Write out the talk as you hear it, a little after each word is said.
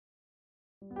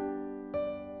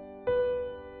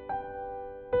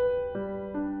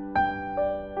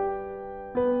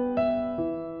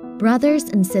Brothers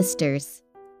and sisters,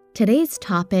 today's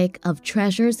topic of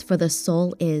treasures for the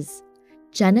soul is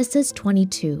Genesis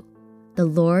 22, the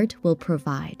Lord will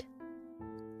provide.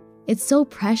 It's so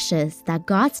precious that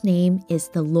God's name is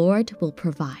the Lord will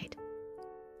provide.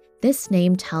 This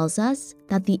name tells us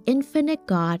that the infinite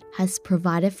God has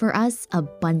provided for us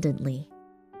abundantly.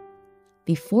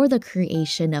 Before the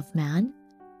creation of man,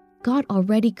 God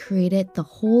already created the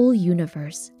whole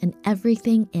universe and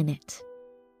everything in it.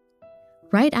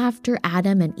 Right after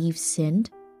Adam and Eve sinned,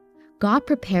 God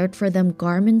prepared for them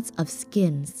garments of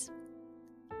skins.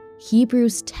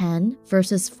 Hebrews 10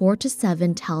 verses 4 to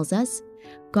 7 tells us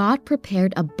God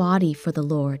prepared a body for the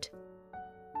Lord.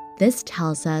 This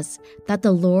tells us that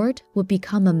the Lord would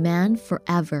become a man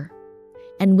forever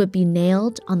and would be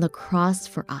nailed on the cross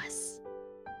for us.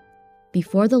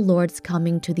 Before the Lord's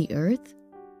coming to the earth,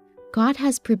 God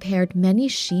has prepared many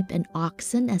sheep and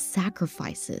oxen as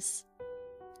sacrifices.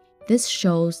 This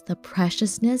shows the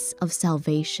preciousness of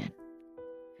salvation.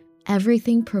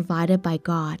 Everything provided by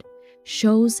God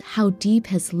shows how deep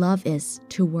His love is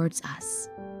towards us.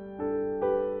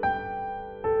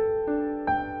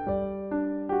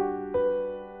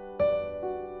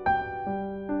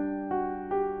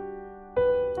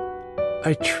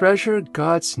 I treasure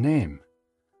God's name.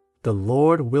 The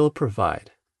Lord will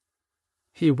provide.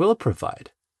 He will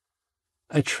provide.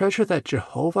 I treasure that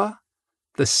Jehovah,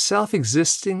 the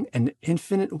self-existing and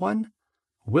infinite one,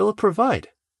 will provide.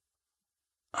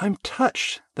 I'm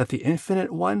touched that the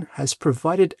infinite one has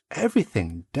provided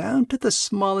everything down to the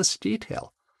smallest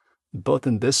detail, both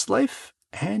in this life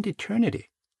and eternity.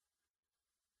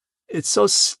 It's so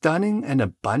stunning and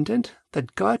abundant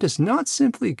that God does not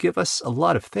simply give us a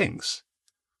lot of things.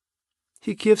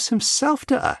 He gives Himself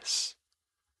to us.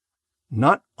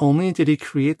 Not only did He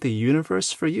create the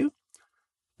universe for you,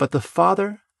 but the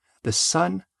Father, the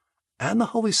Son, and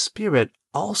the Holy Spirit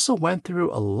also went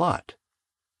through a lot.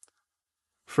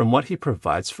 From what He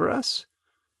provides for us,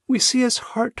 we see His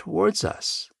heart towards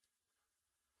us.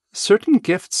 Certain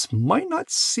gifts might not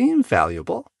seem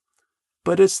valuable,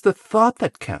 but it's the thought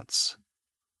that counts.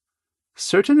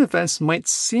 Certain events might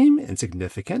seem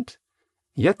insignificant,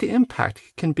 yet the impact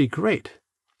can be great.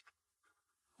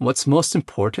 What's most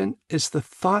important is the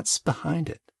thoughts behind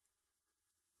it.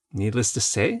 Needless to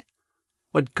say,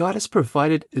 what God has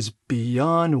provided is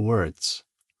beyond words.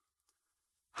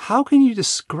 How can you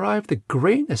describe the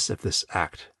greatness of this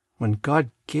act when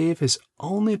God gave His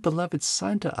only beloved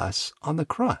Son to us on the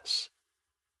cross?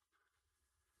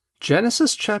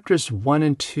 Genesis chapters 1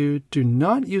 and 2 do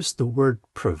not use the word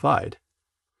provide.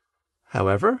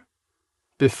 However,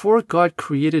 before God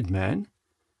created man,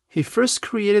 He first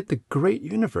created the great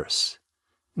universe,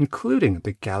 including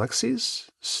the galaxies,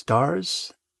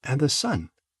 stars, and the sun.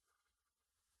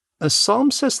 A psalm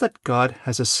says that God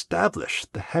has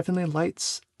established the heavenly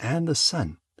lights and the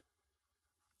sun.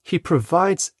 He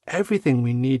provides everything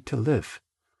we need to live,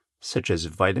 such as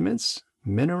vitamins,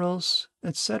 minerals,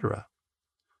 etc.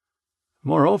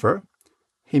 Moreover,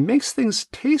 He makes things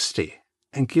tasty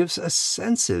and gives us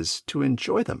senses to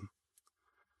enjoy them.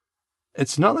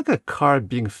 It's not like a car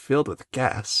being filled with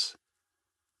gas.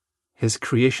 His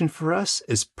creation for us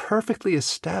is perfectly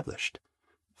established,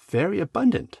 very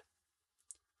abundant.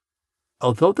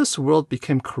 Although this world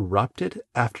became corrupted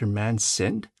after man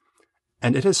sinned,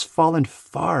 and it has fallen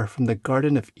far from the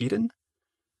Garden of Eden,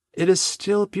 it is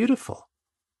still beautiful.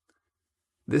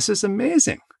 This is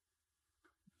amazing.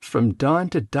 From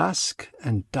dawn to dusk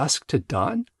and dusk to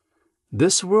dawn,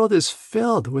 this world is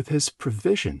filled with His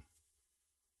provision.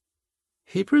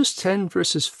 Hebrews 10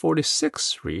 verses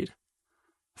 46 read,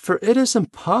 "For it is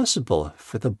impossible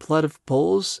for the blood of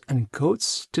bulls and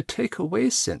goats to take away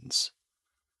sins.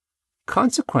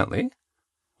 Consequently,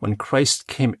 when Christ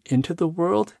came into the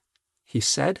world, He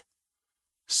said,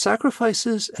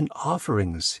 'Sacrifices and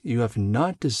offerings you have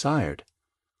not desired,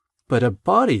 but a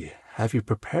body have you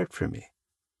prepared for me.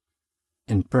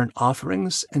 In burnt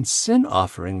offerings and sin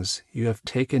offerings you have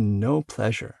taken no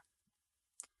pleasure.'"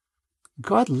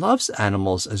 God loves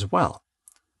animals as well,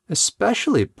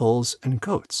 especially bulls and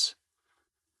goats.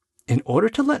 In order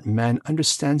to let man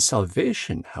understand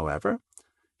salvation, however,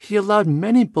 He allowed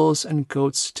many bulls and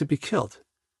goats to be killed.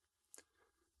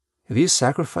 These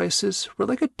sacrifices were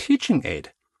like a teaching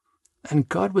aid, and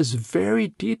God was very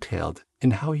detailed in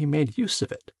how He made use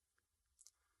of it.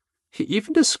 He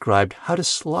even described how to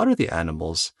slaughter the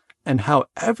animals and how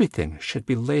everything should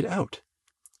be laid out.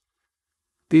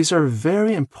 These are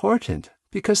very important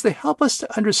because they help us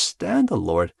to understand the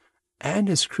Lord and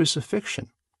His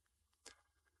crucifixion.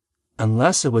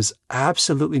 Unless it was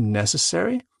absolutely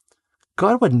necessary,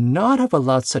 God would not have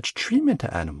allowed such treatment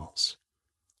to animals.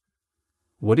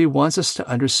 What he wants us to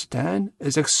understand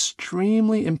is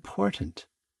extremely important.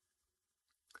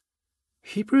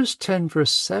 Hebrews 10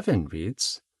 verse 7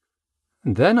 reads,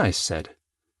 "Then I said,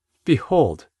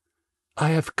 Behold, I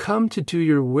have come to do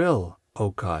your will,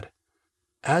 O God,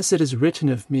 as it is written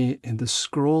of me in the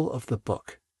scroll of the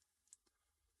book."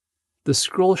 The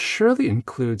scroll surely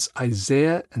includes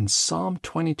Isaiah and Psalm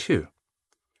 22.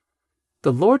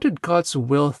 The Lord did God's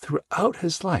will throughout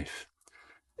his life,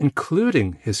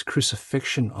 including his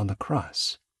crucifixion on the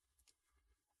cross.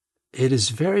 It is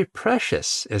very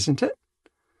precious, isn't it?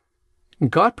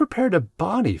 God prepared a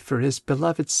body for his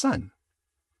beloved Son.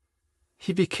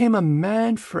 He became a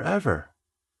man forever.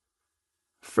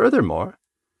 Furthermore,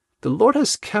 the Lord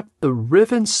has kept the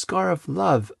riven scar of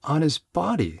love on his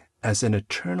body as an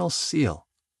eternal seal.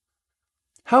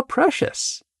 How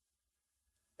precious!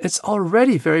 It's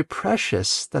already very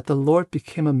precious that the Lord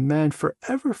became a man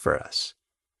forever for us.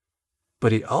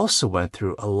 But he also went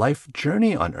through a life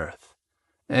journey on earth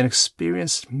and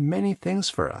experienced many things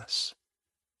for us.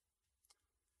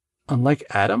 Unlike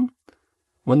Adam,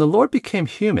 when the Lord became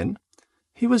human,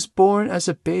 he was born as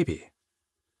a baby.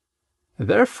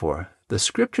 Therefore, the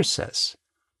scripture says,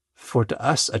 "For to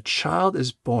us a child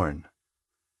is born,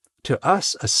 to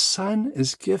us a son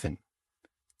is given."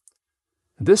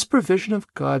 This provision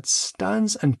of God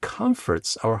stuns and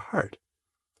comforts our heart.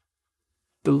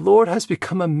 The Lord has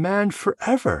become a man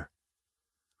forever.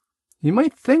 You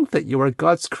might think that you are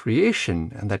God's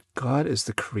creation and that God is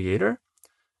the creator,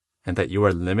 and that you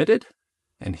are limited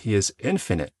and he is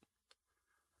infinite.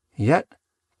 Yet,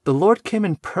 the Lord came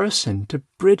in person to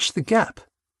bridge the gap.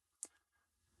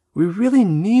 We really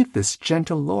need this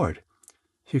gentle Lord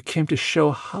who came to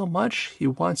show how much he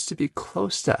wants to be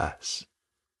close to us.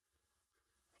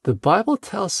 The Bible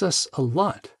tells us a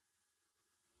lot.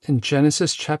 In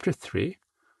Genesis chapter 3,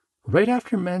 right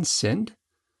after man sinned,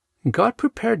 God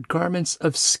prepared garments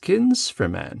of skins for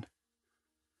man.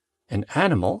 An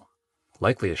animal,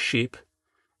 likely a sheep,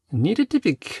 needed to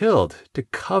be killed to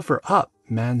cover up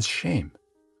man's shame.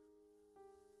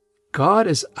 God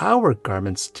is our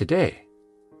garments today.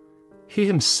 He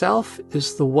himself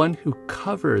is the one who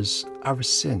covers our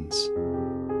sins.